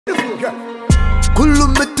كله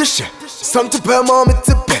متشة سمت بما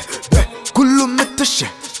متبه كله متشة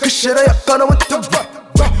كشرة يقنا متبه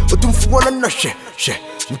وتنفوانا نشة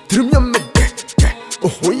نترم يمده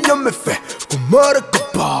وهو يمفه كمارك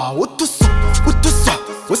با وتصا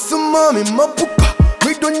وسمامي ما بوبا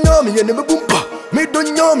ميدون يامي يعني مبوبا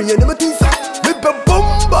ميدون يامي يعني متنسا ميبا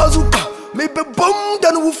بومبا زوبا ميبا بوم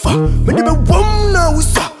دانوفا ميبا بوم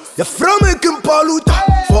ناوسا يا فرامي كمبالوتا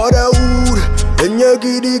فاراور Enya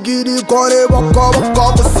giddy kone baka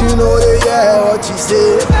casino yeah what you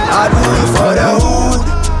say I do it for the hood.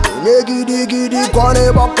 Enya giddy kone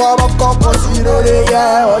baka casino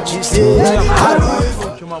yeah what you say I do it for.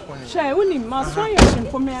 Shay, we need my soya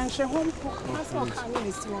for me and she home. That's all kind of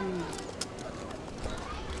this one.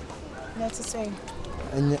 That's to say.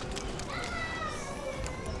 Enya.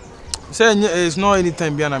 Say it's not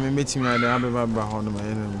anytime behind me meeting me at the Ababa Bahon my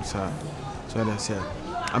enemy sir. So that's it.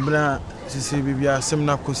 Abra sisi bibia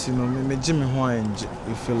semna kosi no me Jimmy ho anje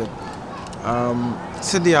you feel it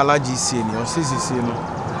said the allergy see ni o sisi no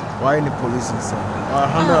why the police say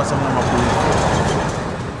handle some of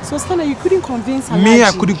police. So Stella, you couldn't convince allergy? Me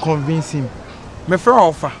I couldn't convince him. Me fair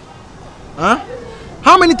offer.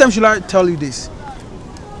 How many times should I tell you this?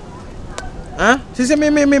 She say me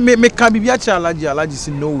can bibia cha allergy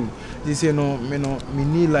say no. They say no me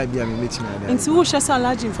need like be me meeting me. Into who shall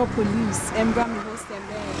allergy for police embra me Hostel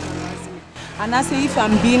there. And I say if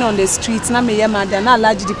I'm being on the streets, na me yema then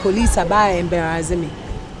allergy the police about embarrassing me.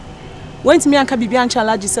 When to me and Kabi Blanche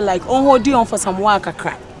allergy say like on hold on for some work a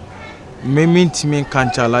crack. Me mean to me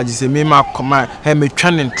can't allergy say me ma come hey me try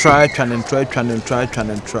and try.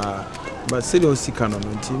 But say they see canon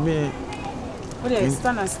me. What is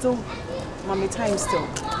stand still mommy time still.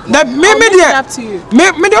 That me there up to you.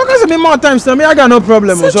 Me the okay say me more time still me I got no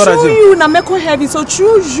problem so so true you na make heavy so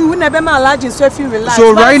true you never ma allergy so feel relax.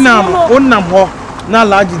 So right now on nam ho na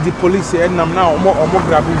allergy the police and nam now omo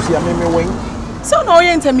grab him see me win. So now you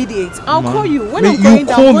intermediate. I'll call you when I'm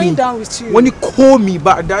going down with you. When you call me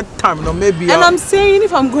but at that time no maybe. And I'm saying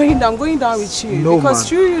if I'm going down with you no, because man.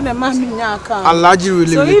 true you na man in your car. Allergy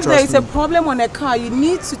really so really if there is me. a problem on a car you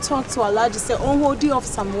need to talk to allergy say on hold you off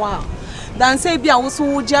some while. Then say be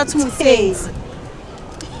also to say.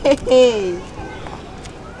 Hey,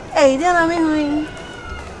 then I mean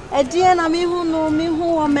I who know me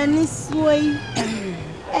who are many sway.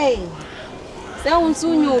 Hey, sound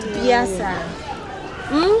soon you'll be as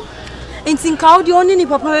in think out the only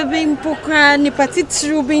papa being poker, ni party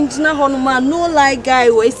true being na honoma, no like guy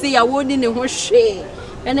who say I wouldn't in horse share.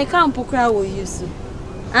 And I can't poker with you so.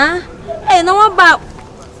 Hey, no about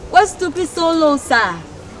what's stupid so low, sir?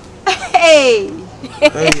 Hey,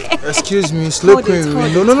 excuse me, sleeping. No.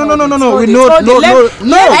 We know. Let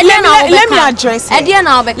me address it. Let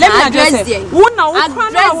me address it.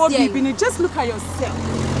 Just look at yourself.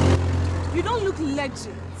 You don't look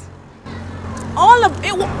legit. All of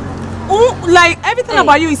it, like everything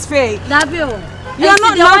about you is fake. You are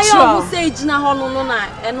not natural.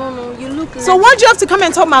 You look so why do you have to come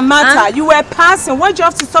and talk my matter? You were passing. Why do you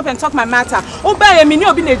have to stop and talk my matter? Oh, by me,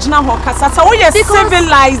 you're being a oh, you're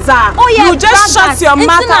civilizer. You just shut your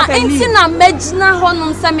mouth and leave.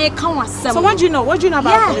 So what do you know? What do you know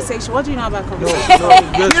about conversation? What do you know about conversation?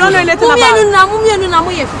 You don't know anything about who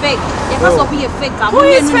is fake more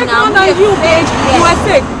than you, bitch? You are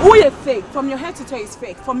fake. Who is fake? From your head to toe is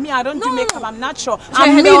fake. For me, I don't do makeup. I'm natural.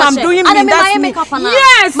 I'm mean. I'm doing me. That's me.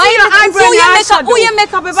 Yes. My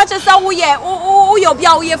makeup. But just you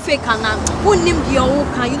fake you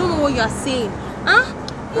don't know what you are saying.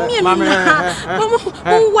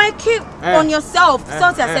 Work it on yourself.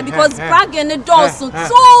 Because bragging the door so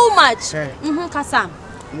much. Kasam.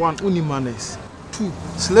 1 uni manners. 2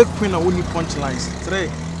 select queen and uni punchlines. 3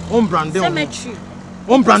 on branding. Cemetery.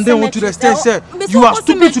 One branding want to the stand say you are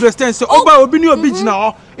stupid to the stand say oh by obini obi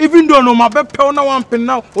now even though no my be pay na one pin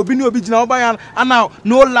now obini obi now by and now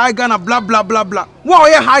no lie Ghana blah blah blah blah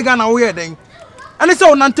what are high Ghana we then and it's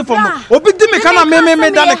all nante for obi di me kana me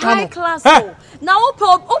dan kanu now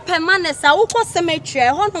open manners a wo ko cemetery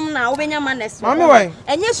honum na obenya manners mama why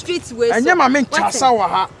enye street way so enye mama nchasa wa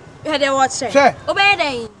ha he dey watch obey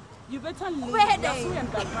den. You better leave. You're so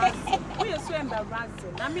embarrassing. You're so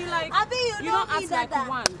embarrassing. I mean, like, you don't act like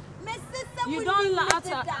one. You don't act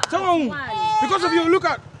like one. Because of you, look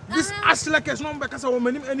at this ass like it's not because of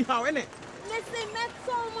woman anyhow, innit? Listen, that's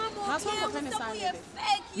what kind of sign is it?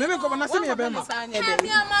 Maybe come and say me a man.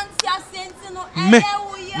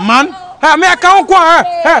 Man, me I can't go.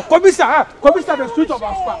 Hey, Kobisa, the street of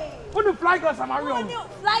Aspa. When the fly girls are married,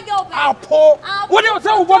 I'll pour. What do you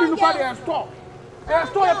say? What do you buy the store?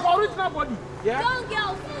 Store a original body. Yeah. Young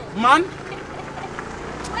girls. Man.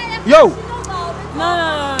 Yo.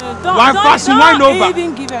 No. Wine fashion, wine over.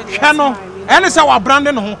 Even give her the Channel. And it's our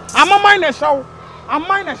branding home. I'm a minor show. I'm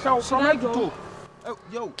minor show from I head to go? toe.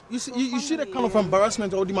 Yo, you see the kind of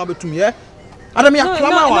embarrassment all the matter to me, yeah? No,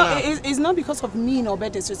 it's not because of me or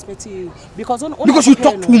bad disrespect to you. Because you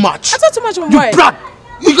talk too much. I talk too much on you what? brag.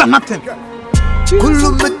 You got nothing.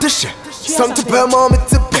 كله متشة صمت بما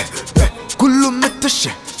متبه كله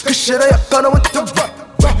متشة كشرة يا كنا متبه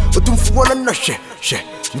وتنفونا النشة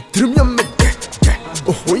نترم يا مده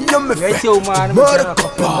وهو مفه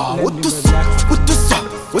ماركبا وتص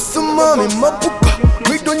والسمامي ما بوكا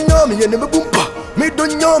ميدون يامي يعني مبومبا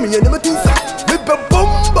ميدون يامي يعني متنسى ميبا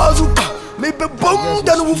بومبا زوكا ميبا بوم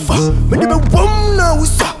دانوفا ميبا بوم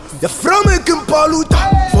ناوسا يا فرامي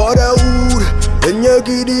كمبالوتا فراور Enya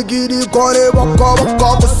gidi kone baka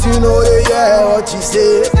kusino yeah what you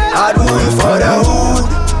say I do it for the hood.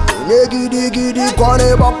 Enya gidi kone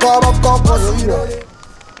baka kusino.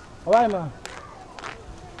 Alright man.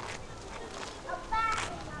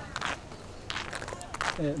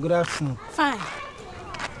 Good afternoon. Fine.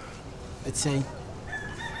 Let's say.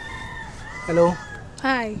 Hello.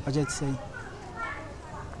 Hi. I just say.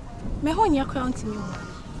 Me ho nya kwa ntimi ho.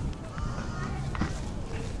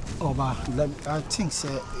 Oh, but I think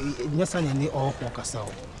yes, I need all focus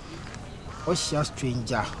out. Oh, she a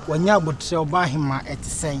stranger. When you would tell by him at the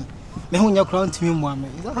same, me when you crown to me, Mamma,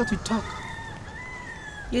 is that how to talk?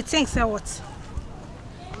 You think so what?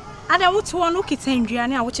 I don't want to look at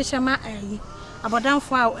Andrea, which is my eye. About down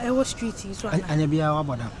for our street is right. And you be our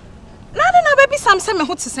bottom. Now, baby, some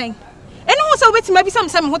what to say. And also, wait, maybe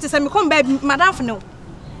some what to say, come back, Madame for no.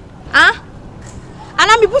 Ah? And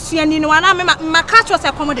I'm a bussy and you know, and I'm my catch was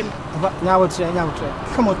accommodate. Now,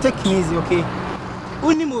 come on, take me easy, okay?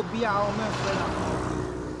 Only will be our man.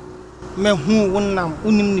 Men who won't now,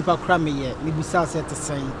 only nipa crammy yet, maybe South set the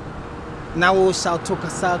same. Now we shall talk a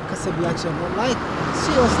Casabiacha, like,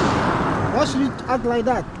 seriously, why should you act like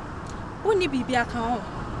that? Only be a count.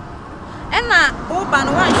 And now, oh, ban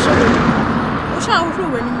one show. Who shall who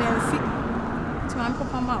when you may fit to my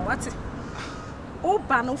papa? What's it? Oh,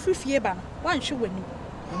 ban of 5 year ban, one shoe winning.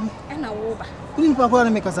 And now over. Who didn't Papa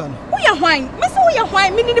make us on? Who are wine? Miss who are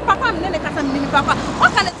wine, mini papa, and then a cat and mini papa.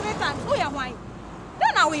 What can it 3 times? Who are wine?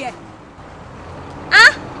 Then are we?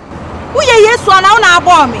 Ah? Who are yes, one hour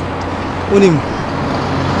about me? Unim.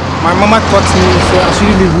 My mama taught me so I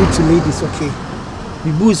shouldn't be rude to ladies, okay?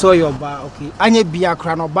 The booze all your bar, okay? I need be a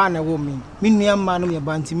crown or ban a woman. Mean man, me a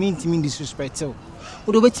banty, mean to me disrespect. So,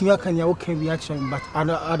 would wait me, I can okay reaction, but at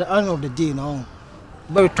the end of the day, no.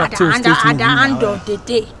 Very attractive at the end of the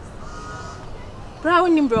day.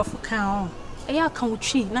 Brown in broth count. A ya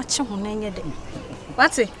country, not someone any day.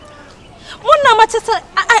 What's it? One number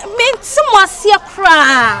I meant someone see a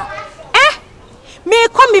cry. Eh? May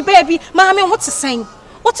call me baby, mammy, what's the saying?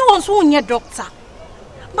 What wants one your doctor?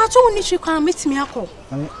 But only she can't meet me a call.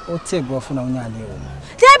 What's a broth on your name?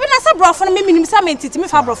 There been as a broth on me, minimum to me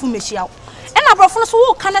for broth from Michelle. And a broth from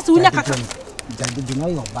so can I win a cat. You know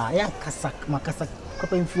your bar, yeah, Casac, Macasac.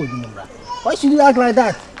 Why should you act like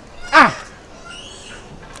that? Ah!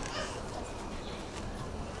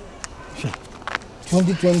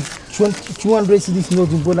 200 cities no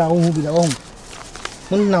to go down who be the home.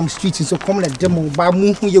 When I'm streets so come like demo by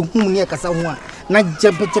moon you whom near Casawa. Not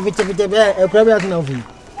jump a crabby as now.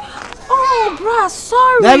 Oh, bra,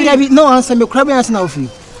 sorry. There be no answer, me crabby as now.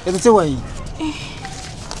 It's a way.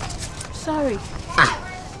 Sorry.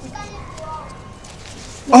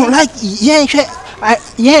 Oh, like,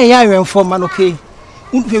 yeah, I'm for man, okay.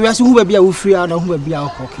 Who will be a free and who will be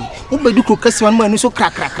our cocky. Who will do cook one man so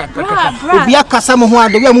crack. Be a Casamo who are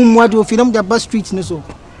the young one to film the bus streets. So,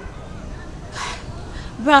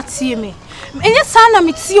 brat, see me. And your son, I'm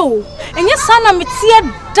it's you. And your son, I'm it's here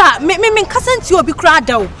that me cousin to be crowd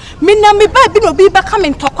out. Me na me baby no be back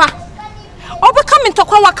coming to qua. Or becoming to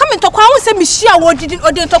qua, coming to qua, say Michelle or didn't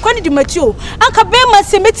or didn't talk any to Matthew. Uncle Bearman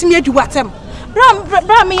say, meet me at you at him.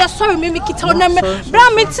 Bra me sorry me kita ona me bra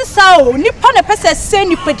me tisa o nipa na pese se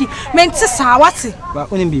nipa di me tisa wate ba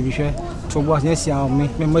oni bibi hwe to boss na sia me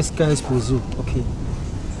must expose okay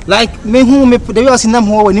like me who me the way I see them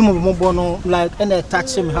who when mo no like and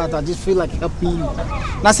touch me heart I just feel like helping you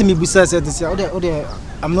na say me busa say this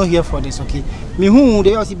I'm not here for this okay me who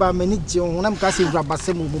the way I see ba me ni je on am ka say grab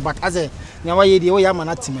say mo but as e nya wa ye de o ya ma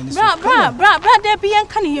na timani so bra there be yan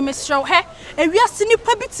kan ye me show he e wiase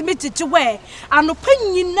nipa bitime jeje we anopa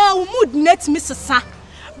nyina wo mood net me sesa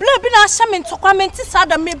bla bi na hye me ntokwa me nti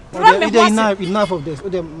sada me bra me was enough of this o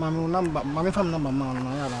de mama fam number ma no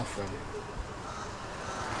ya la fa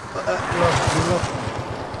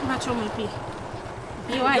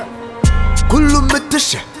كله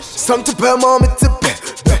متشة صمت بما متبه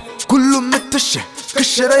كله متشة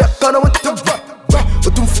كشرة يا كنا وتبع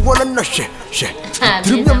وتنفونا النشة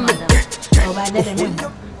ترمي مدة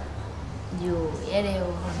You,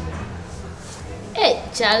 hey,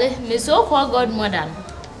 Charlie, me so called godmother.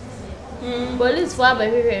 Police for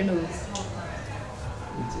Barry no.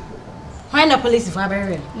 Why not police for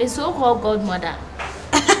Barry? Me so called godmother.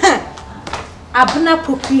 Abuna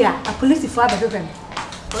Popia, a police for Barry.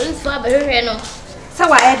 Police for Barry no. So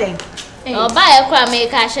why are they? Oh, buy a crime make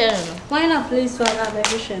cash. Why not police for Barry?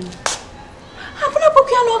 Abuna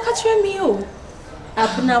Popia no catch me.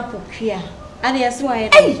 Abuna Popia. And yes, why?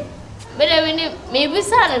 Hey! But I mean, maybe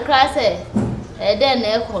son a class, then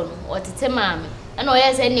echo, what it's a mammy. I know,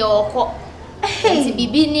 yes, any or call. Hey,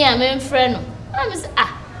 be near me friend. I'm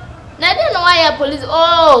now then why a police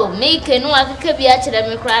make no I could be actually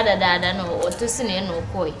me cry that I know what to see no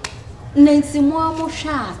koi. Nancy more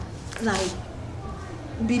sharp like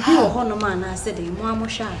Bibi or Honor man, I said, more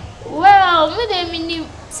sharp. Well, me they mean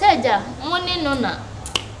Saja, money no na.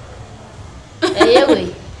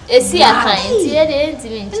 Anyway, a see a kind, see the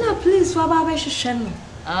intimate. No, please, for Baba Shannon.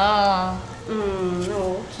 Ah,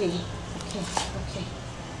 no, okay.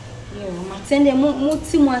 Matende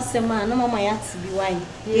muti mwasema na mama yati biwai.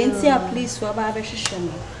 Yenti a please for Baba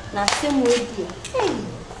Shannon. Na same way dear. Hey,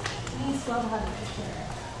 please for Baba Shannon.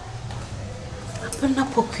 Abuna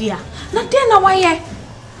Popia. Na tena waye.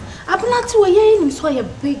 Abuna tu waye ni so a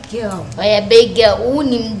big girl. a big girl,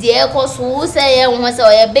 unim dear cause who say I was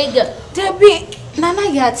a big girl. Debbie, Nana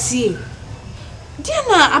Yatsi. Dear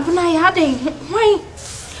na Abuna yade. Why?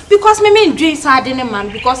 Because me mean drinks are dinner man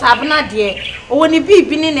because Abuna dear. Or when it be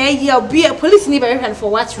been in a year, be a police never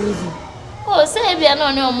for what reason? Oh, say be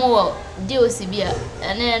no more. Deal Sibia,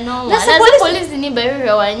 and then no, that's the police in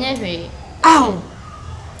Iberia or anything. Ow!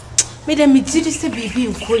 Me dem me did this baby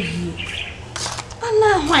in Koyi.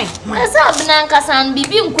 Anna, why? That's how Blanche and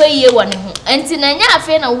Bibi in Koye one home. And Tinanya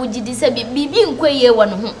Fena would you disable Bibi in Koye one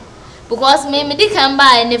home? Because maybe they can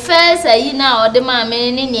buy in the first a year now or the man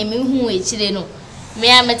naming who each they know.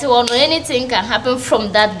 May I met one or anything can happen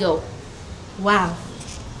from that girl. Wow.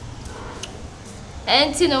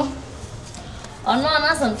 And you know, on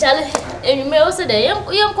one some Charlie, and you may also the young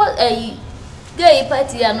a gay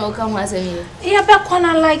party and no come as a meal. Yeah, back when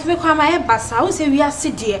I like me come my bassa, I say we are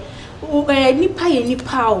sit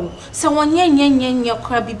nipa someone yen your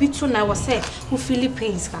crabby between I was say who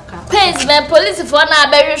Philippines kaka. Pains my police for now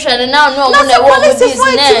very sure and now no one police for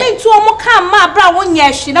it to a ma bra 1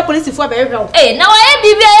 year she na police for very well. Eh now I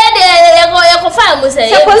be go find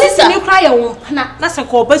say police you cry na say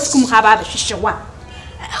ko baskum ha ba hwehwe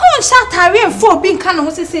on Saturday and 4 being can who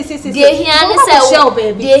say dey here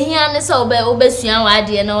ne say obesua wa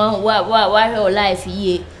de no wa her life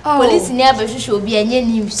ye police ni abehwehwe obi anya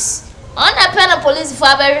news on a pen police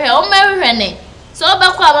for very o marry ne so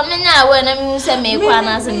obekọ abamenya awe na me say me kwa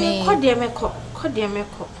na say me ko de me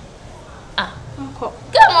ko ah ko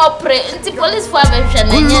come up nti police for abehwehwe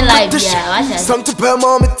na nya live ya wa sha something per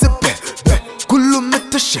mom it's a kullu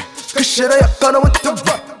mtashe kashara ya kana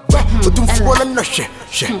whatever.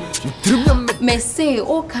 Me say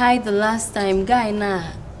okay the last time guy na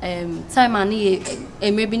time ani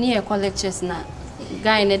maybe near colleges na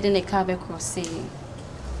guy na dey car be cross say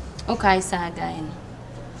okay sa guy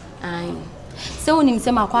ai so unim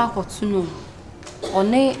say makwa akotu no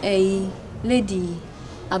one lady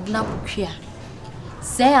Abuna Popia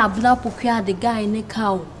say Abuna Popia the guy ne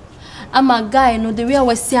cow ama guy no the way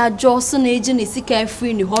we see ajo so na eji na sika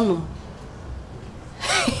free ni hono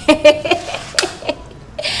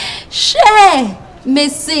Share, me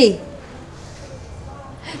say.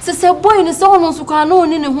 Sister boy ni so no so kwa no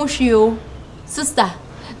ni ne ho hwe o. Sister,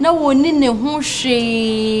 na wo ni ne ho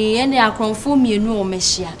hwe ene akronfo mienu o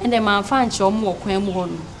mehia. Ene man fa nche o mo okwan mu ho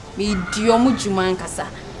no. Me di o mu djuma nkasa.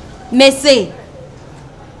 Me say.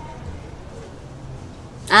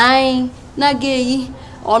 Ai, na geyi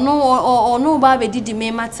ono ba be didi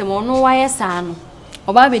me matem ono wa yesa no.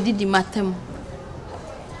 Oba be didi matem.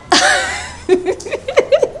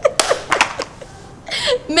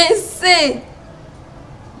 Me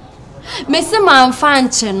say man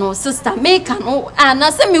fanche no sister make no na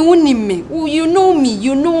say me woni me you know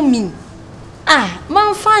me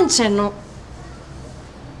man fanche no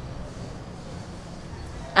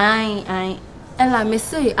I ella me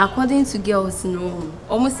say according to girls no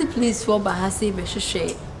almost please for ba ha say be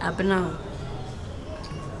hwehwe abena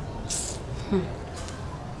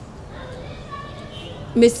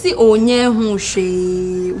Messi onye hu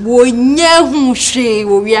hwe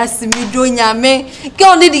wo wiase mi do nyame ke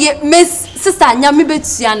on dey miss sister nyame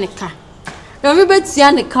betua ne ka nyame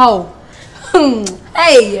betua ne ka o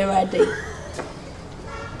hey everybody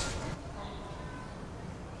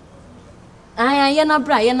yena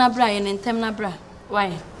bra yentem na bra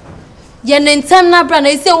why yentem na bra na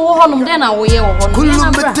ise wo honum de na wo ye wo honum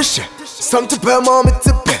kullu metashe santu be mama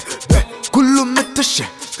tipe kullu metashe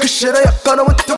kishira yakana wata